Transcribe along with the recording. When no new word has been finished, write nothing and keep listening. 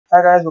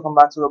Hi guys, welcome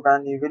back to a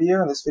brand new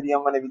video. In this video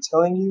I'm going to be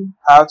telling you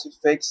how to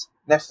fix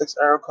Netflix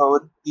error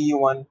code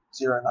E109.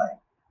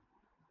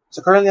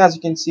 So currently, as you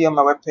can see on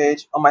my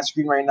webpage, on my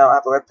screen right now, I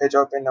have a webpage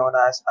open known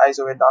as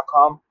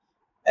izoid.com,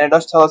 and it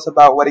does tell us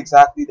about what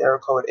exactly the error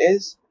code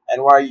is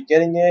and why are you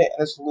getting it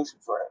and the solution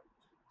for it.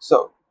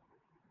 So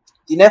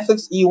the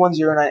Netflix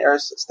E109 error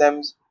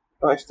stems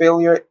from a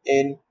failure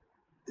in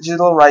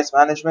digital rights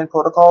management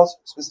protocols,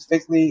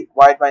 specifically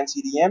wideband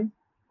CDM,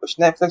 which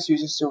Netflix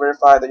uses to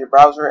verify that your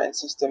browser and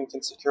system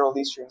can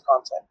securely stream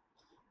content.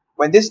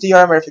 When this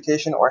DRM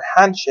verification or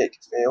handshake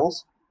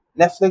fails,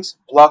 Netflix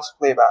blocks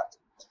playback.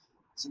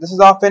 So this is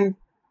often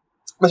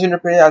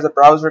misinterpreted as a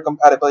browser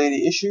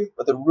compatibility issue,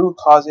 but the root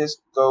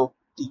causes go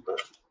deeper.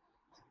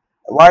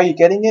 And why are you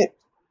getting it?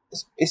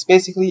 It's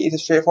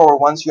straightforward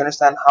once you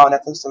understand how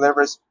Netflix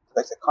delivers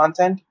protected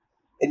content.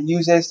 It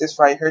uses this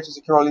right here to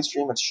securely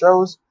stream its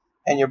shows,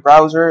 and your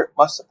browser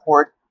must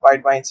support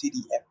wideband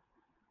CDM.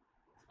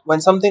 When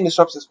something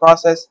disrupts this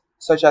process,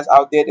 such as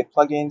outdated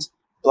plugins,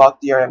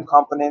 blocked DRM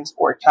components,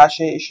 or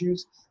cache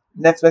issues,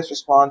 Netflix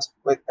responds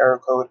with error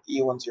code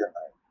E109.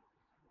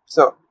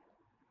 So,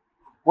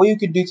 what you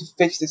could do to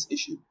fix this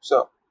issue.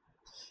 So,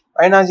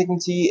 right now, as you can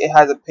see, it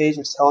has a page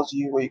which tells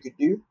you what you could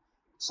do.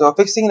 So,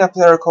 fixing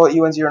Netflix error code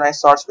E109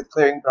 starts with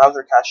clearing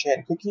browser cache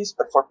and cookies,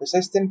 but for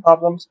persistent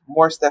problems,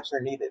 more steps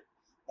are needed,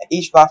 and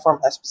each platform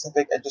has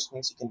specific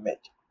adjustments you can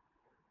make.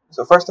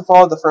 So, first of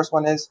all, the first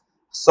one is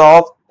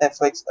solve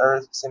Netflix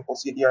error simple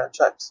CDRM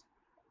checks.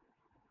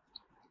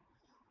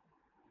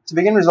 To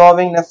begin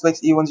resolving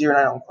Netflix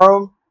E109 on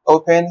Chrome,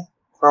 open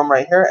Chrome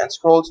right here and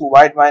scroll to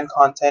wideband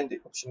content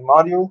decryption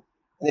module,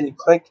 and then you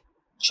click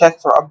check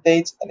for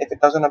updates, and if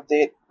it doesn't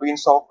update,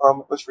 reinstall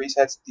Chrome, which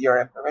resets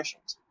DRM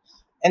permissions.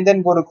 And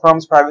then go to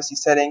Chrome's privacy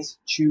settings,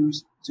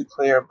 choose to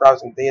clear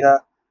browsing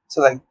data,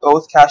 select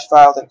both cache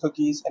files and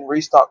cookies, and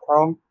restart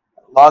Chrome,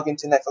 log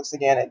into Netflix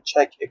again and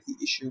check if the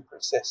issue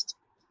persists.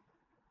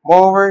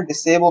 Moreover,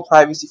 disable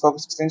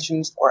privacy-focused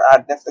extensions or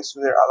add Netflix to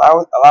their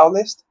allow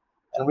list,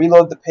 and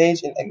reload the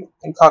page in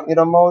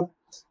incognito mode.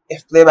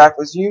 If playback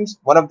resumes,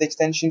 one of the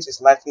extensions is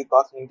likely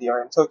blocking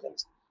DRM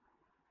tokens.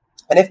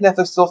 And if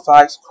Netflix still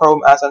flags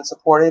Chrome as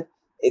unsupported,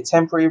 a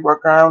temporary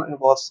workaround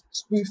involves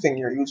spoofing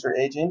your user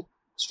agent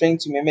string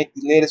to mimic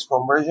the latest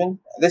Chrome version,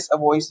 and this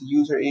avoids the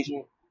user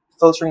agent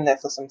filtering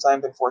Netflix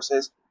sometimes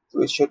enforces,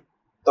 though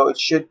it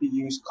should be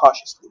used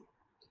cautiously.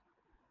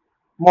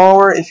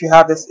 Moreover, if you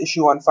have this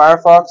issue on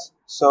Firefox,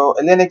 so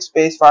a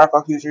Linux-based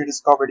Firefox user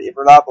discovered a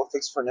reliable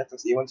fix for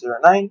Netflix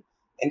E109.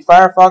 In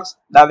Firefox,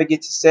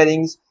 navigate to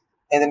Settings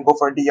and then go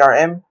for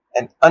DRM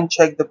and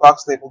uncheck the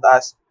box labeled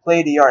as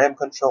Play DRM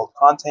Controlled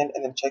Content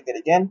and then check it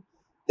again.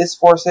 This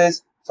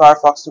forces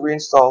Firefox to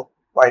reinstall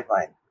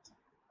wideband.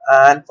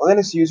 And for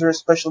Linux users,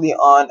 especially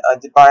on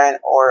Debian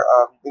or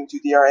Ubuntu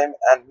DRM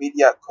and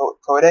media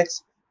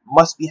codecs,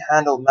 must be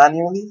handled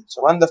manually.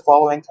 So run the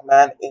following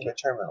command in your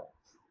terminal.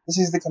 This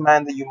is the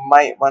command that you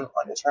might run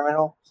on your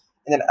terminal.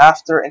 And then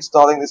after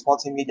installing this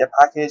multimedia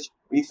package,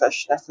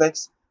 refresh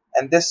Netflix.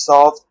 And this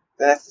solved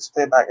the Netflix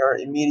playback error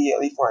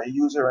immediately for a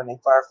user running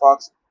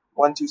Firefox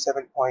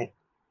 127.01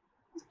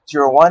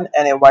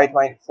 and a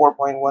wideband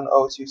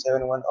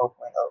 4.102710.0.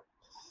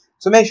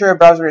 So make sure your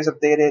browser is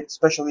updated,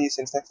 especially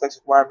since Netflix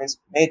requirements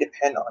may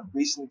depend on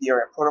recent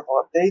DRM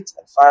protocol updates,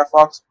 and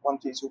Firefox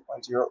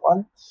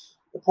 132.01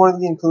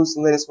 reportedly includes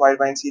the latest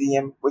wideband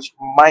CDM, which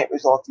might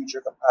resolve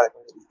future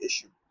compatibility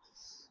issues.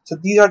 So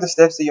these are the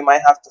steps that you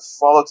might have to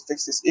follow to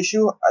fix this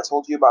issue. I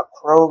told you about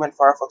Chrome and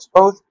Firefox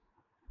both.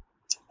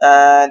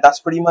 And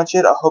that's pretty much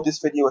it. I hope this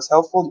video was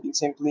helpful. You can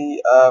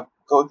simply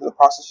go through the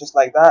process just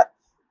like that,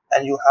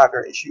 and you'll have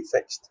your issue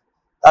fixed.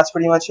 That's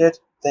pretty much it.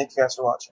 Thank you guys for watching.